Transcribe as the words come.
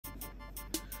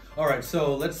All right,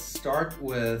 so let's start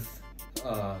with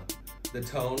the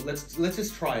tone. Let's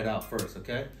just try it out first,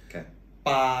 okay? Okay.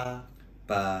 Ba,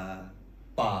 Ba,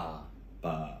 ba,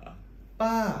 ba,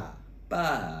 ba,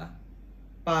 ba,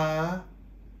 ba,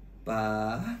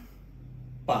 ba,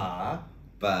 ba.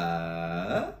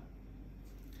 ba.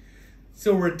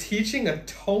 So we're teaching a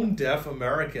tone-deaf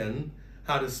American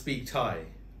how to speak Thai.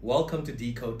 Welcome to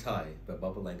Decode Thai by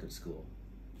Bubble Language School.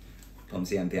 ผมเ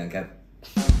สียงเพียงครับ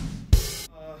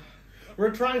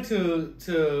We're trying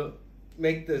to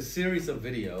make the series of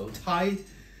video. Thai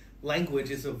language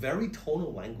is a very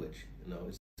tonal language.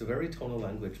 It's a very tonal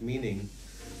language, meaning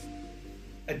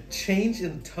a change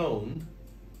in tone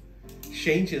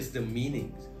changes the meaning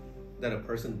that a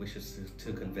person wishes to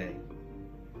convey.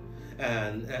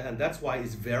 And that's why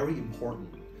it's very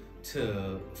important to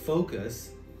focus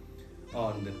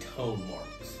on the tone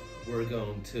marks. We're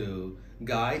going to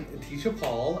guide teacher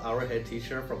Paul, our head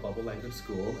teacher from Bubble Language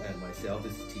School, and myself,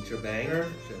 this is teacher Banger.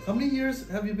 How many years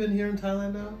have you been here in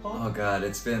Thailand now, Paul? Oh god,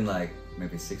 it's been like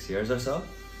maybe 6 years or so.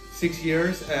 6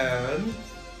 years, and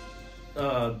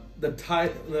the Thai.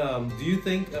 Do you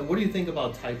think? What do you think about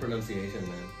Thai pronunciation,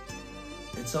 man?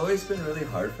 It's always been really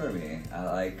hard for me.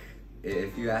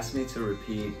 If you ask me to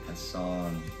repeat a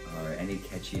song or any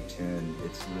catchy tune,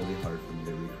 it's really hard for me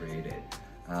to recreate it.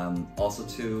 Also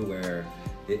too, where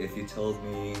if you told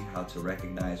me how to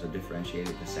recognize or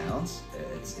differentiate the sounds,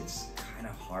 it's kind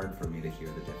of hard for me to hear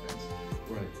the difference.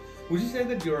 Right. Would you say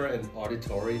that you're an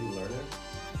auditory learner?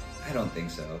 I don't think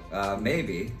so.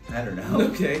 Maybe. I don't know.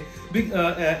 Okay.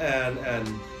 And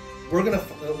we're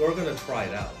gonna try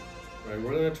it out, right?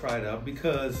 We're gonna try it out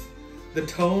because the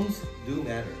tones do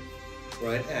matter,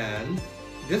 right? And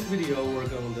this video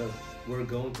we're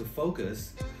going to focus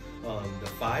on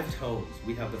the 5 tones.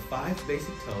 We have the 5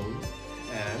 basic tones,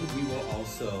 and we will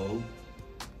also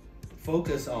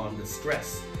focus on the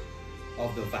stress of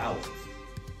the vowels.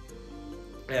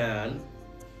 And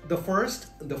the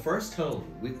first tone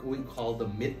we call the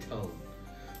mid tone,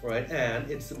 right? And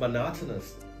it's a monotonous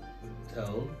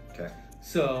tone. Okay.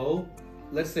 So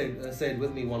let's say it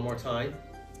with me one more time.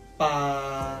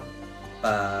 Ba.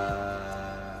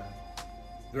 Ba.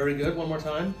 Very good. One more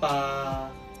time. Ba.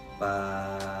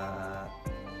 Ba.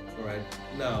 All right.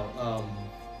 Now,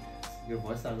 your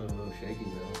voice sounded a little shaky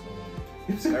though.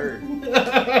 Skirt.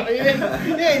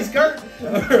 yeah, it's skirt.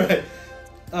 All right.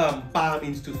 Ba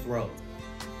means to throw.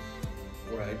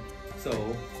 Right. So,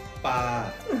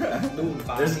 ba.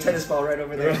 There's a tennis ball right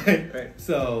over there. Right.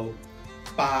 So,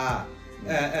 ba.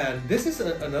 And this is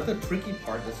another tricky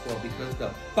part as well because the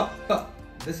ba.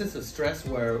 This is a stress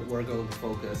where we're going to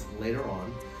focus later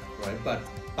on, right? But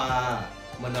ba,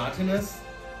 monotonous,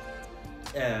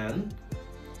 and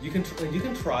you can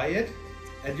try it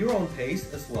at your own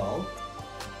pace as well.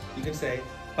 You can say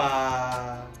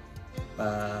ba,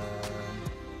 Ba.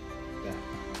 yeah,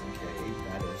 okay,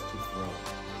 that is to throw.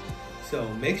 So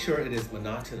make sure it is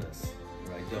monotonous,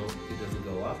 right? It doesn't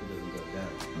go up, it doesn't go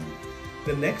down.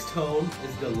 The next tone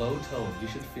is the low tone. You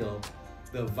should feel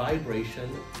the vibration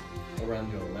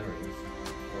around your larynx,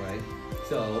 right?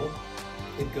 So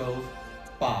it goes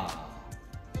ba.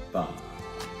 Ba.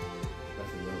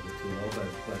 That's a little bit too low,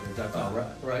 but that's all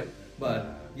right, right? But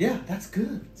yeah, that's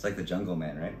good. It's like the Jungle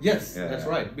Man, right? Yes, Yeah, that's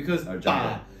yeah. right. Because Or ba,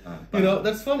 jungle. Ba. you know,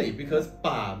 that's funny because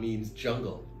ba means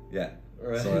jungle. Yeah.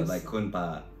 Right. So like Kun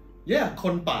Pa. Yeah,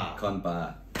 kon ba. Kon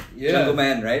Pa. Yeah. Jungle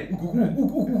Man, right?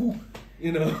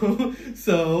 You know,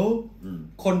 so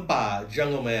kon ba,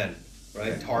 jungle man,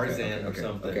 right? Okay, Tarzan okay, or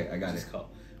something. Okay, I got it.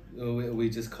 We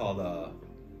just call a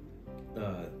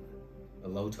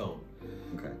low tone.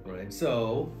 Okay. Right.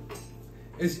 So,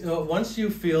 it's once you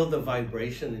feel the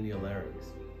vibration in your larynx,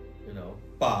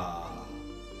 ba.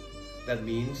 That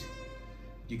means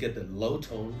you get the low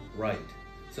tone right.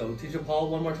 So, teacher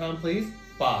Paul, one more time, please.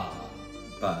 Ba.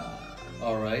 Ba.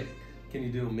 All right. Can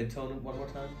you do a mid tone one more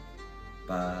time?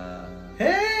 Ba.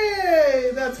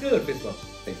 Hey, that's good. Fist bump.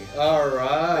 Thank you. All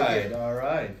right. Thank you. All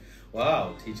right.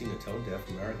 Wow, teaching a tone deaf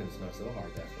American is not so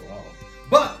hard after all.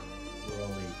 But we're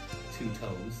only 2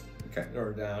 tones. Okay.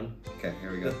 Or down. Okay,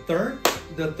 here we go.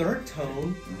 The third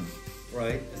tone,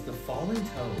 right, is the falling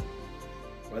tone.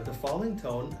 Right, the falling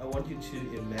tone. I want you to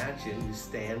imagine you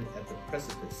stand at the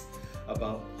precipice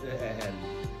and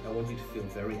I want you to feel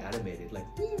very animated, like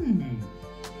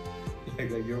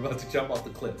like you're about to jump off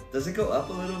the cliff. Does it go up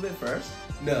a little bit first?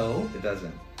 No, It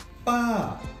doesn't.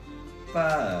 ba,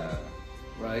 Ba.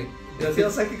 right? It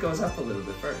feels like it goes up a little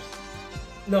bit first.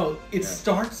 No, it Yeah.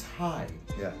 starts high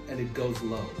Yeah. and it goes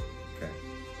low. Okay.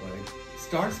 Right?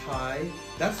 Starts high.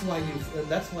 That's why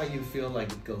you feel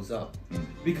like it goes up,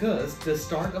 because the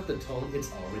start of the tone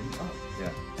it's already up.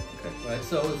 Yeah. Okay. right?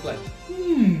 So it's like,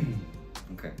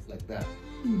 Okay. like that.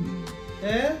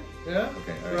 Yeah, yeah.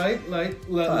 Okay, all right. Like,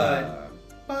 ba.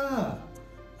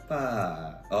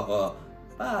 Ba. Oh,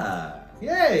 ba.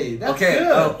 Yay, that's okay.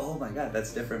 good. Oh my God,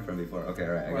 that's different from before. Okay,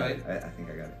 all right. I got it. I think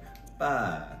I got it.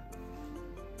 Ba.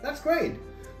 That's great.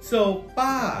 So,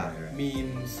 ba Right.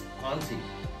 means auntie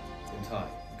in Thai.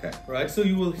 Okay. Right? So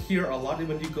you will hear a lot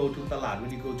when you go to talat,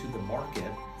 when you go to the market,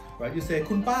 right? You say,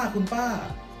 kun pa, kun pa.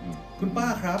 Kun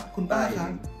pa krab, kun pa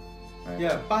krab. Right.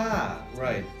 Yeah, pa,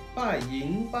 right. Pa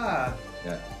ying, pa.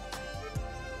 Yeah.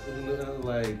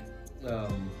 Like,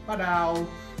 pa dao.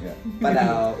 Yeah.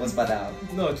 Badao. What's badao?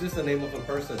 No, it's just the name of a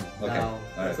person. Okay. Dao.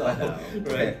 Alright, That's all.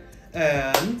 Badao. Right?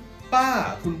 And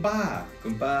pa, kun pa.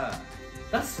 Kumpa.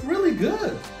 That's really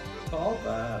good, Paul.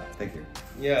 Ba. Thank you.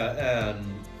 Yeah, and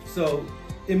so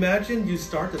imagine you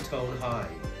start the tone high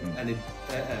and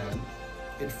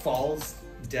it falls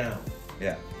down,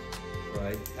 Yeah.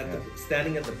 right? Yeah.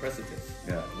 Standing at the precipice.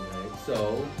 Yeah. Right?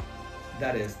 So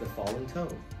that is the falling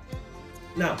tone.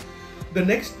 Now, the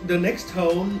next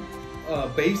tone,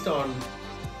 based on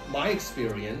my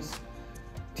experience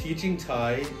teaching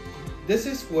Thai, this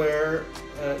is where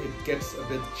it gets a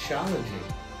bit challenging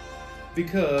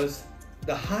because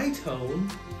the high tone,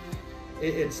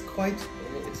 it's like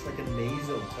a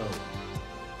nasal tone.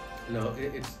 No,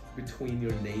 it's between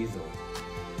your nasal.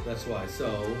 That's why. So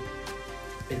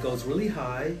it goes really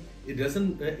high. It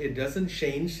doesn't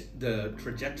change the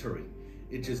trajectory.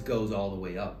 It just goes all the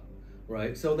way up,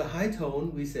 right? So the high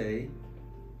tone, we say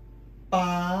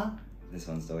ba. This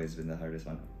one's always been the hardest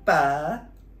one. Ba.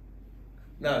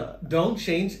 Now don't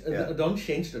change Yeah. don't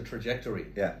change the trajectory.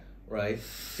 Yeah. Right?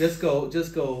 Just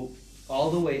go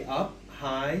all the way up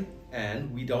high,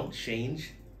 and we don't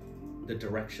change the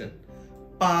direction.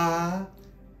 Ba.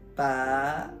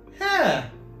 Ba. Ha.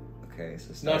 Okay,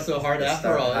 so Not so hard let's after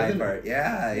start all, high isn't it? part.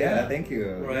 Yeah, Yeah. thank you.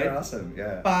 Right. You're awesome.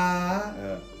 Yeah. Ba.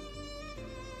 Yeah.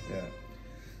 Yeah.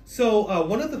 So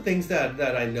one of the things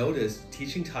that I noticed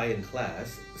teaching Thai in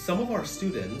class, some of our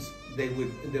students they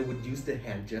would use the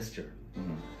hand gesture,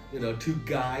 you know, to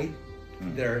guide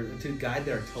their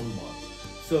tone mark.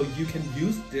 So you can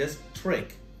use this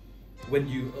trick when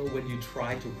you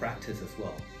try to practice as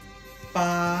well.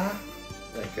 Ba,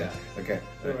 like that. Okay.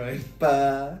 All right.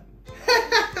 Ba.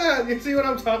 You see what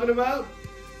I'm talking about?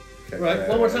 Okay, Right.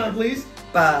 One more time, please.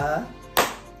 Ba.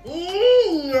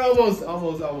 You're almost.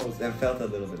 That felt a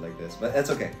little bit like this, but that's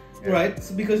okay. Yeah. Right.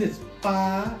 So because it's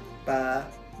ba. Ba.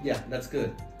 Yeah, that's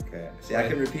good. Okay. See, I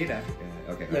can repeat after.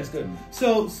 Yeah. Okay. That's good.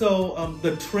 So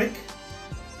the trick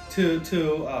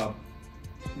to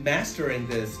mastering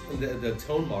the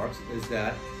tone marks is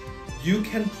that you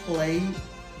can play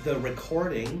the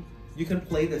recording, you can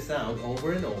play the sound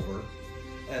over and over,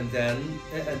 and then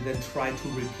try to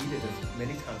repeat it as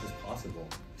many times as possible.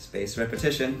 Space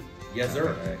repetition. Yes, sir.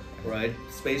 Okay, Right.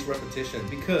 Space repetition,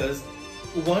 because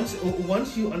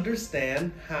once you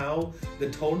understand how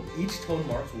each tone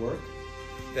marks work,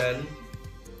 then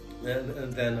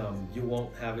you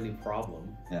won't have any problem.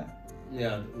 Yeah.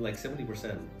 Yeah, like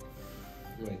 70%.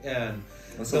 Right. And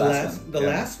What's the last one? The Yeah.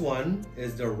 last one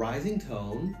is the rising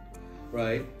tone,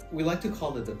 right? We like to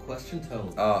call it the question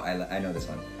tone. Oh, I know this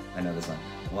one. I know this one.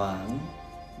 Wang.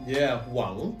 Yeah,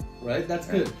 wang, right? That's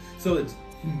Okay. good. So it's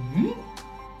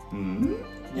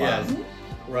yes, Wang.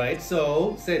 right?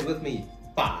 So say it with me.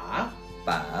 Ba.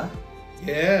 Ba.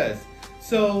 Yes.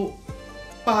 So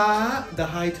ba, the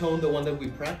high tone, the one that we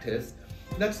practice,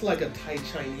 that's like a Thai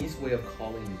Chinese way of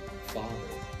calling father,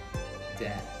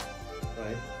 dad,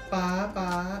 right? Ba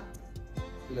ba.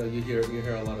 You know, you hear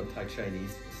a lot of Thai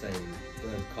Chinese saying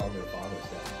call their fathers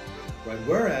dad, right?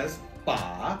 Whereas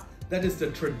ba, that is the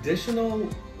traditional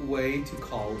way to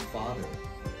call father.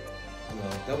 You know,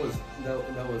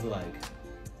 that was like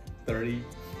 30,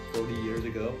 40 years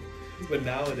ago. But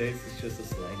nowadays it's just a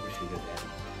slang for sugar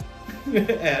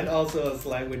daddy. And also a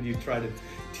slang when you try to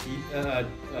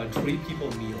treat people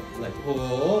meal. Like,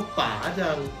 oh, ba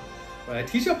jang. Right?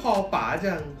 Teacher Paul ba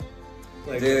jang.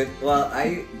 Like, Dude, well,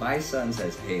 my son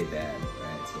says, "Hey, Dad,"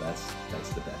 right? So that's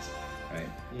the best, right?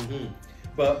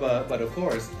 But of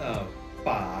course,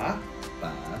 ba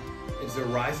Ba. is a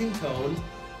rising tone.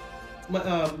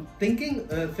 Thinking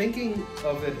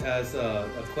of it as a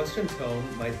question tone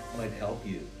might help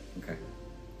you. Okay.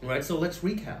 Right. So let's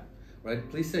recap. Right.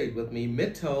 Please say it with me.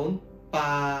 Mid tone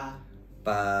ba.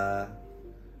 Ba.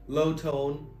 Low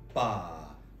tone ba.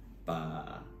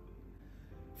 Ba.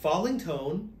 Falling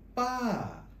tone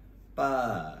ba.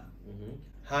 Ba.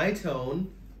 High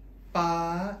tone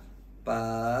ba.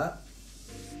 Ba.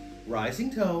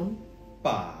 Rising tone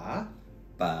ba.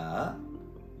 Ba.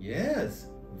 Yes,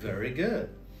 very good.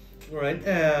 All right,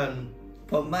 and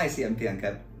ผมไม่เสียงเพียงค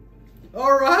รับ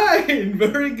All right,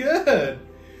 very good.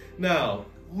 Now,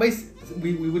 ไม่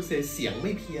we would say เสียงไ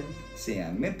ม่เพี้ยน เสียง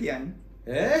ไม่เพียง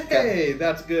Hey,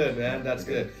 that's good, man. That's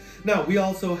good. Now we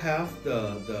also have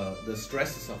the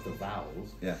stresses of the vowels.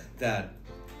 Yeah. That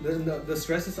the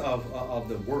stresses of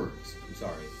the words. I'm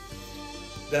sorry.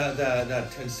 That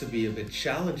tends to be a bit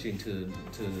challenging to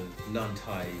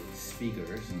non-Thai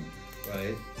speakers,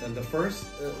 right? And the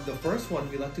first one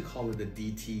we like to call it the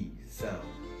DT sound,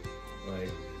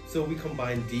 right? So we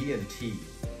combine D and T,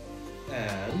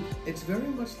 and it's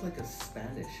very much like a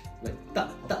Spanish, like ta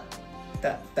ta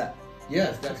ta ta.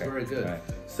 Yes, that's very good. Right.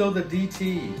 So the DT,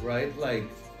 right? Like,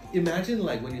 imagine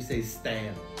like when you say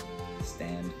stand.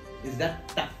 Stand. Is that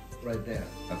ta right there?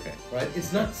 Okay. Right?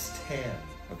 It's not stand,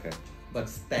 Okay. but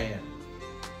stand,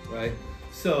 right?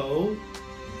 So,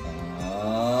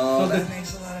 Oh, that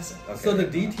makes a lot of sense. Okay, so the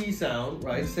DT sound,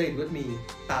 right? Say it with me,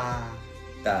 ta.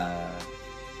 Ta.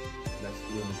 That's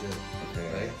really good. Okay.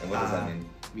 Right? And what does that mean?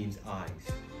 Means eyes.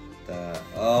 Ta.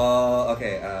 Oh,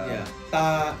 okay. Yeah.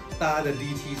 Ta, the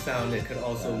DT sound, it could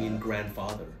also mean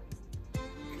grandfather,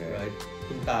 Okay. right?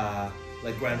 Kun ta,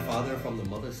 like grandfather from the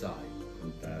mother side.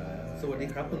 Ta. สวัสดี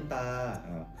ครับคุณตา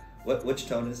Which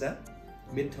tone is that?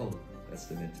 Mid tone. That's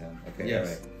the mid tone. Okay. Yes.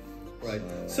 All Right.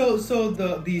 So- So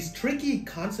these tricky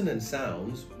consonant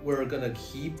sounds, we're gonna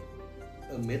keep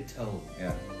a mid tone.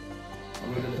 Yeah.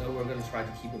 We're gonna try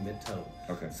to keep a mid tone.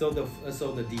 Okay. So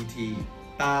the DT,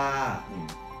 ta,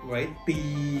 right?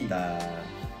 Ti, Ta.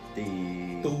 Ti.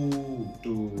 tu,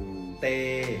 Tu. te,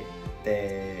 Te.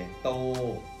 to.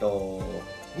 To.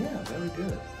 Yeah, very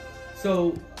good. So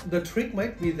the trick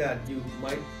might be that you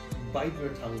might bite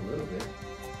your tongue a little bit.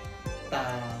 Ta.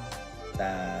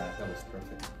 Ta. That was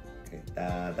perfect. Okay. Ta.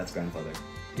 That's grandfather.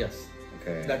 Yes.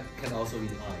 Okay. That can also be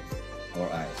eyes. Or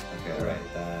eyes. Okay. All Right.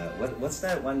 right. What's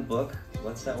that one book?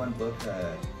 What's that one book?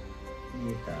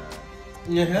 Mita.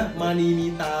 Yeah, mani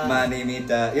mita. Mani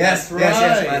Mita. Yes. That's Yes.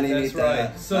 Yes. right, Mani that's Mita.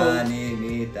 right. So- Mani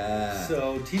Mita. So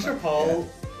Teacher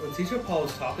Paul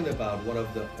is talking about one of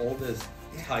the oldest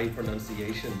Thai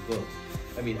pronunciation books.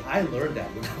 I mean, I learned that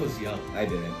when I was young, I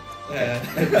didn't.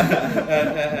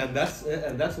 and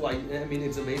that's why I mean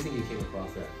it's amazing you came across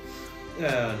that.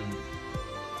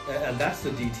 And that's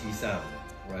the DT sound,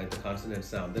 right? The consonant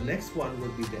sound. The next one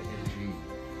would be the NG.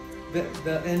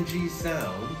 The NG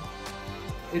sound.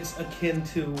 It's akin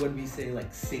to when we say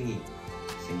like singing.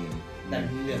 Singing. That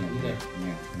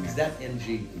Is that NG?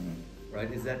 Mhm.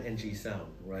 Right? Is that NG sound?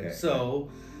 Right. Okay. So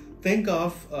think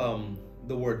of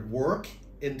the word work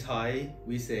in Thai.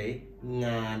 We say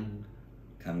ngan.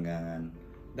 ทำงาน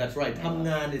That's right. ทำง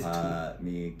าน is to.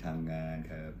 มีทำงาน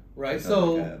ครับ Right. ครับ So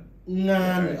ครับ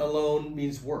ngan Right. alone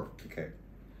means work, Okay.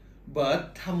 but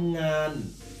ทำงาน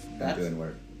I'm that's doing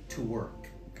work. to work.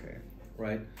 Okay.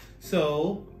 Right. So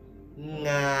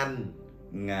งาน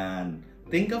งาน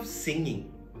Think of singing.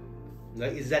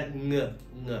 Like, is that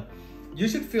ng? You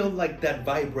should feel like that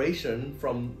vibration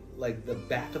from like the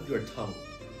back of your tongue.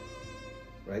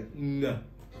 Right? Ng.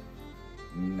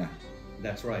 นะ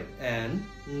That's right. And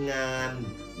งาน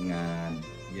งาน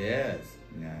Yes.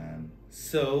 งาน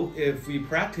So if we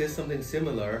practice something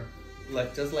similar, like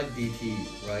just like DT,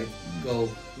 right? Go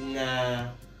งา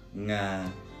งา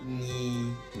งี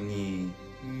งี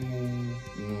งู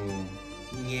งู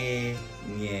เง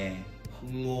แง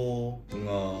งอ ง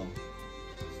อ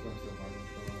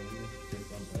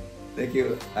Thank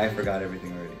you. I forgot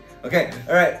everything already. Okay.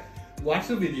 All right. Watch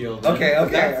the video. Okay,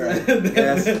 okay, That's, alright.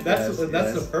 that's, Yes, that's, yes,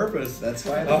 that's yes. the purpose. That's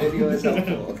why the video is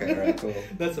helpful. Okay. All right. Cool.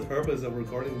 That's the purpose of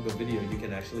recording the video. You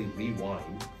can actually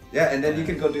rewind. Yeah, and then you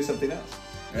can go do something else.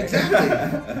 Right? Exactly.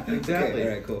 Okay, Exactly. all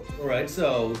right. Cool. All right.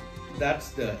 So that's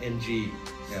the NG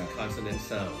Yeah. consonant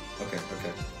sound. Okay.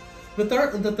 Okay.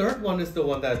 The third one is the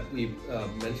one that we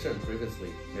mentioned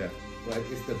previously. Yeah. Right.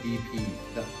 It's the BP.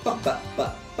 The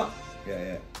But. Yeah.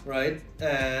 Yeah. right.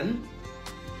 And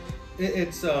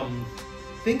it's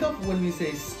think of when we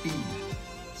say speed.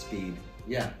 Speed.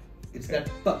 Yeah. It's Okay. that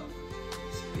but.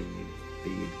 Speed.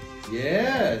 Speed.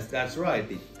 Yes, that's right.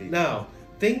 Speed. Now,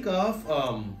 think of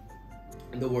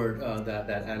the word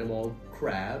that animal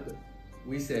crab.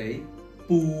 We say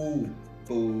 "pu."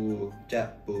 ปูจับ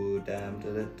ปูดาม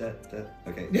da.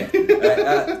 Okay. Yeah.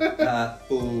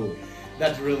ปู.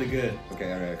 That's really good, Okay.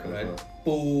 All right. Cool. right? Cool.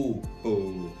 "Pu."ปู.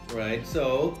 Right. So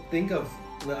think of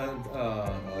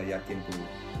อยากกินปู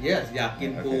yes, อยากกิ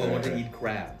น ปู. Okay, I want to okay. eat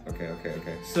crab. Okay. Okay.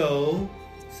 Okay. So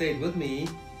say it with me.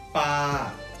 ปลา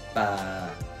ปลา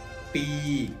ปี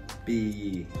ปี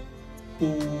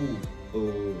ปู ปู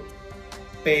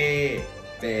เป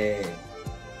เป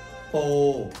โป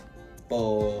โป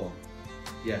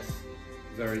Yes,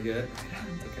 very good.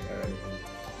 Okay, all right.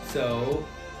 So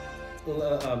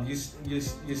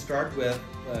you start with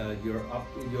your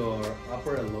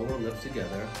upper and lower lips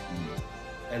together,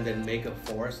 and then make a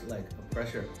force like a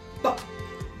pressure. Ba,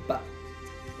 ba.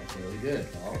 That's really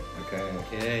good, Paul.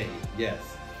 Okay. Yes.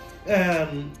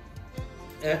 And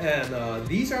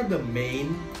these are the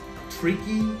main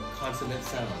tricky consonant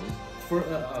sounds. For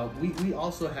we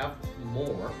also have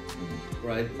more,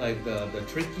 right? Like the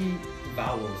tricky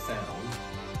vowel sound,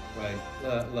 right?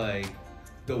 Like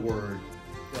the word.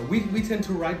 We tend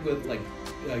to write with like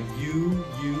you,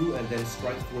 and then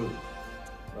strike through,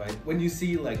 right? When you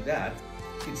see like that,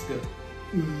 it's the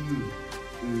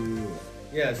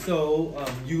Yeah. So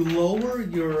you lower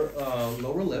your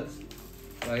lower lips,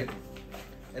 right?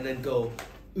 And then go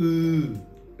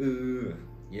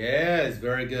Yes,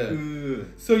 very good.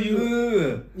 So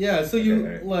you So you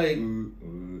like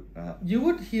you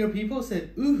would hear people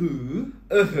say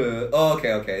Oh,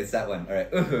 okay, it's that one. All right.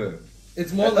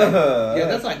 It's more like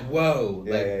that's like whoa,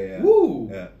 like woo.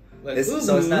 Yeah. Like,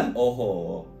 so it's not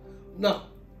oho. No,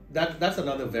 that's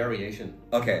another variation.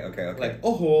 Okay. Like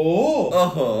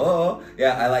oho.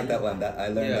 Yeah, I like that one. That I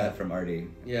learned that from Artie.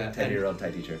 Yeah, 10-year-old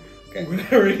Thai teacher. Okay.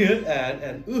 Very good.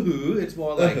 And it's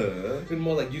more like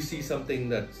you see something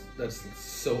that's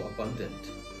so abundant.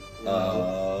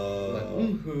 Like,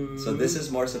 so this is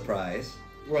more surprise.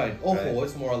 Right. Oho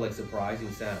is more like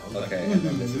surprising sound. Okay, like, and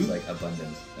then this is like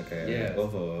abundance. Okay. Yeah.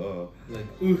 Oho. Like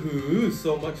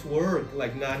so much work.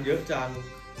 Like nan yeot jang.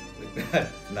 Like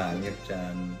that. Nan yeot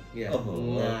jang. Yeah.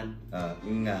 Oho. Ngan.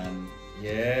 Ngan.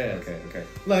 Yes. Okay.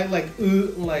 Like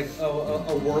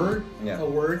a word. Yeah. A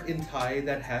word in Thai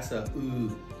that has a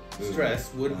stress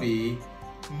would be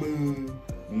mu.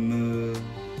 Mu.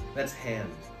 That's hand.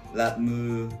 Lap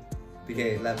mu.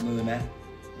 Okay, lap mu na.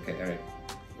 Okay, alright.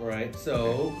 Right.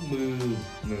 So mu.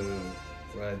 Mu.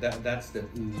 Right. That's the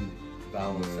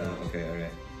vowel sound. Okay,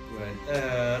 alright. Right.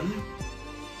 And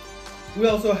we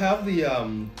also have the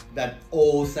that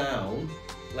O sound,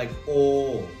 like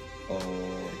O.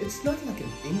 It's not like an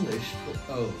English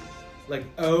O. Like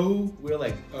O, we're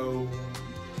like O,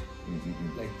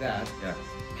 like that. Yeah.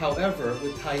 However,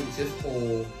 with Thai, it's just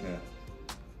O. Yeah.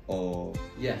 O.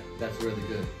 Yeah, that's really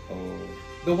good. O.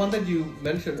 The one that you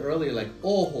mentioned earlier, like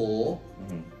Oho.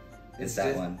 It's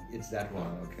that one. It's that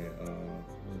one. Okay.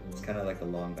 It's kind of like a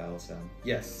long vowel sound.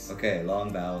 Yes. Okay,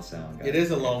 long vowel sound. It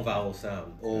is a long vowel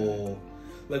sound. Oh.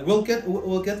 Like we'll get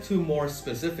to more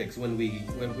specifics when we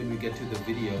get to the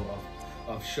video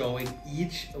of showing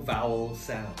each vowel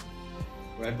sound,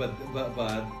 right? But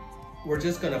we're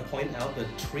just gonna point out the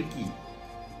tricky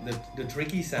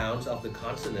sounds of the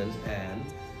consonants and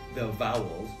the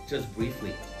vowels just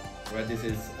briefly, right? This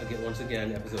is once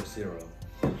again episode 0,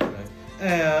 right?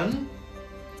 And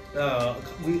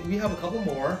we have a couple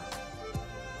more.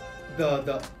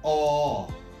 The aw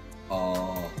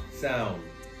sound.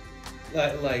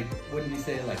 Like when we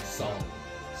say like song.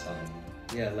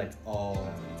 Yeah, like all.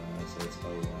 So it's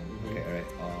O1. Okay, alright.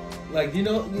 Like you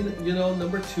know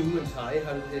number 2 in Thai.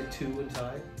 How do they say 2 in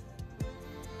Thai?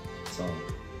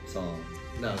 Song.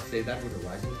 No, say that with a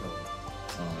rising tone.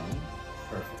 Song.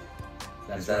 Perfect.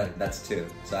 That's 2.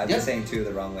 So I've Yep. been saying 2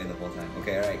 the wrong way the whole time.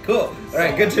 Okay, alright, cool.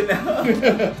 Alright, good to know.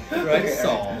 Right, Okay,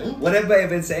 song. What have I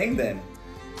been saying then?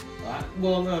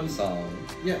 Song.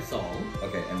 Yeah, song.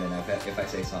 Okay, and then if I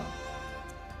say song.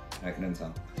 Alright, nun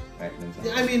song. Alright, nun song.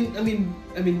 Yeah, I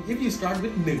mean, if you start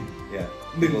with ning, Yeah.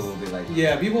 Ning. People will be like,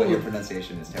 yeah, people your would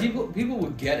pronunciation is terrible. people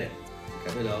would get it,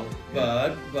 Okay. you know.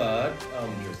 Yeah. But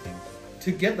Interesting.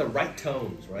 to get the right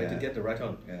tones, right? To Yeah. get the right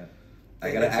tone. Yeah. I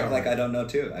gotta act like I don't know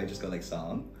too. I just go like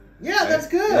song. Yeah, Right? that's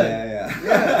good.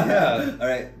 Yeah. All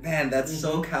right, man, that's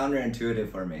so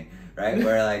counterintuitive for me, right?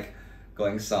 Where like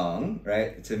going song,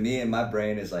 right? To me in my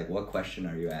brain is like, what question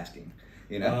are you asking?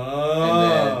 You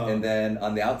know? And then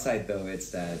on the outside though,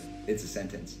 it's a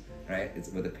sentence, right? It's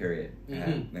with a period.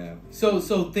 Yeah. So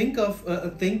think of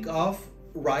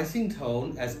rising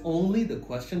tone as only the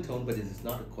question tone, but it is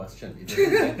not a question. It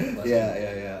doesn't get the question.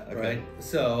 Yeah. Okay. Right.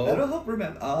 So that'll help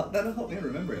me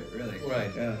remember it, really. Right.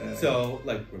 Yeah. So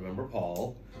like remember,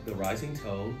 Paul, the rising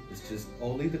tone is just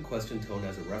only the question tone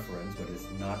as a reference, but it's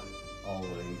not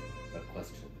always a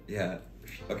question. Yeah.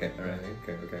 Okay. All right.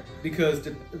 Right. Okay.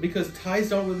 Because Thais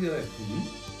don't really like.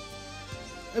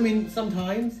 I mean,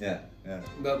 sometimes. Yeah.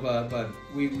 But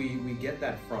we get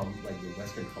that from like the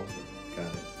Western culture.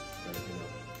 Got it. Right, you know?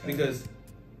 Because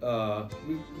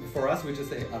for us we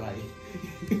just say alai,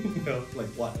 you know, like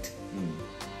what,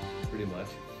 pretty much.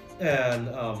 And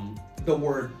the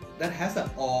word that has an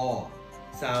aw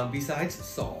sound besides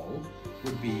song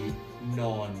would be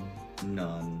non.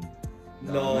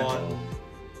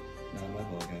 นอนไม่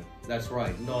พอครับ That's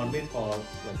right นอนไม่พอ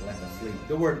like lack of sleep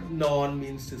the word นอน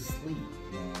means to sleep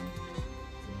นอน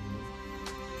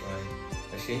right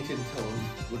a change in tone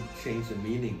would change the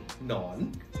meaning นอน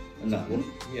นอน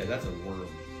yeah that's a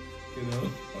worm you know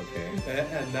okay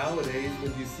and nowadays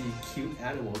when you see cute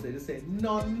animals they just say น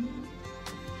อน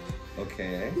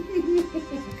okay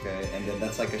okay and then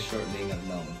that's like a shortening of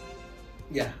nom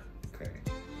yeah okay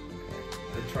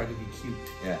they try to be cute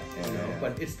yeah you know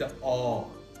but it's the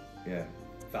yeah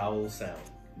vowel sound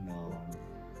nom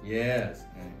yes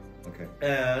okay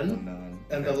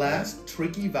and the last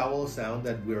tricky vowel sound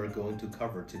that we're going to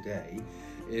cover today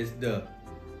is the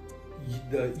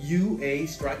UA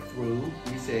strike through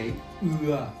we say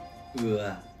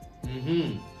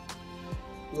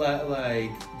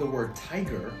like the word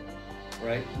tiger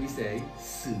right we say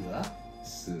เสือ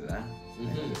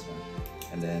I know this one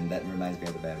and then that reminds me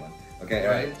of the bad one okay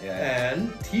right yeah and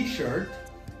t-shirt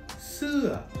เสื้อ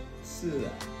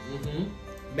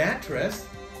mattress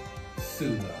เสื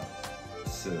อ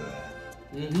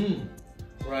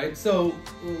right so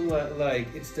like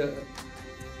it's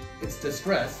the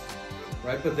stress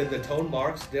right but then the tone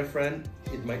marks different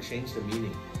it might change the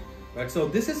meaning right so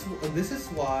this is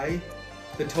why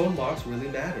the tone marks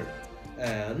really matter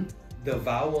and the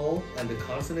vowel and the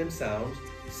consonant sounds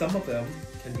some of them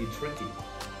can be tricky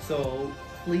so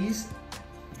please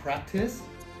practice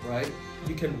right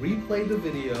you can replay the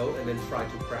video and then try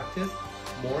to practice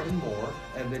more and more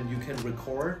and then you can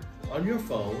record on your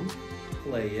phone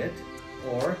play it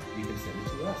or you can send it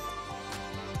to us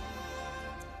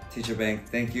Teacher Bank,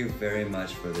 thank you very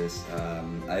much for this.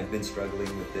 I've been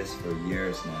struggling with this for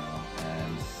years now,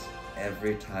 and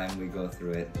every time we go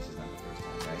through it, this is not the first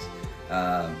time, guys,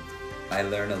 I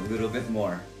learn a little bit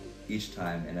more each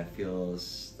time, and it feels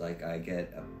like I get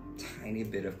a tiny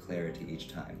bit of clarity each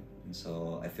time. And so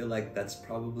I feel like that's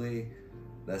probably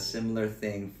the similar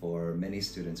thing for many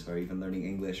students who are even learning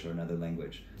English or another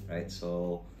language, right?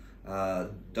 So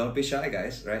don't be shy,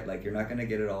 guys, right? Like you're not gonna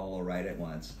get it all right at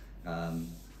once.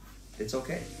 It's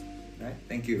okay, right?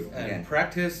 Thank you again. And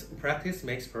practice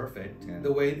makes perfect. Yeah.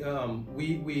 The way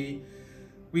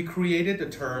we created the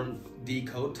term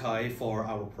Decode Thai for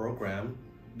our program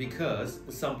because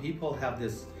some people have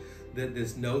this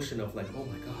notion of like, oh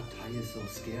my God, Thai is so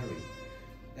scary,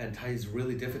 and Thai is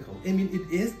really difficult. I mean, it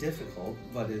is difficult,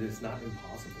 but it is not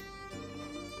impossible.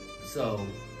 So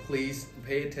please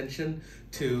pay attention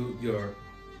to your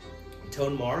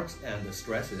tone marks and the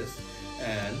stresses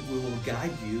and we will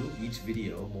guide you each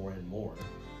video more and more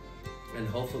and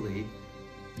hopefully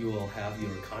you will have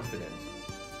your confidence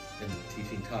in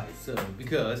teaching Thai so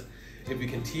because if you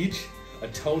can teach a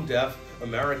tone deaf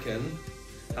American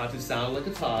how to sound like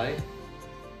a Thai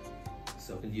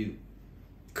so can you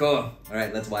Cool all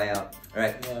right let's Y out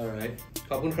all right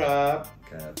ขอบคุณครับ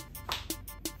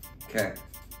okay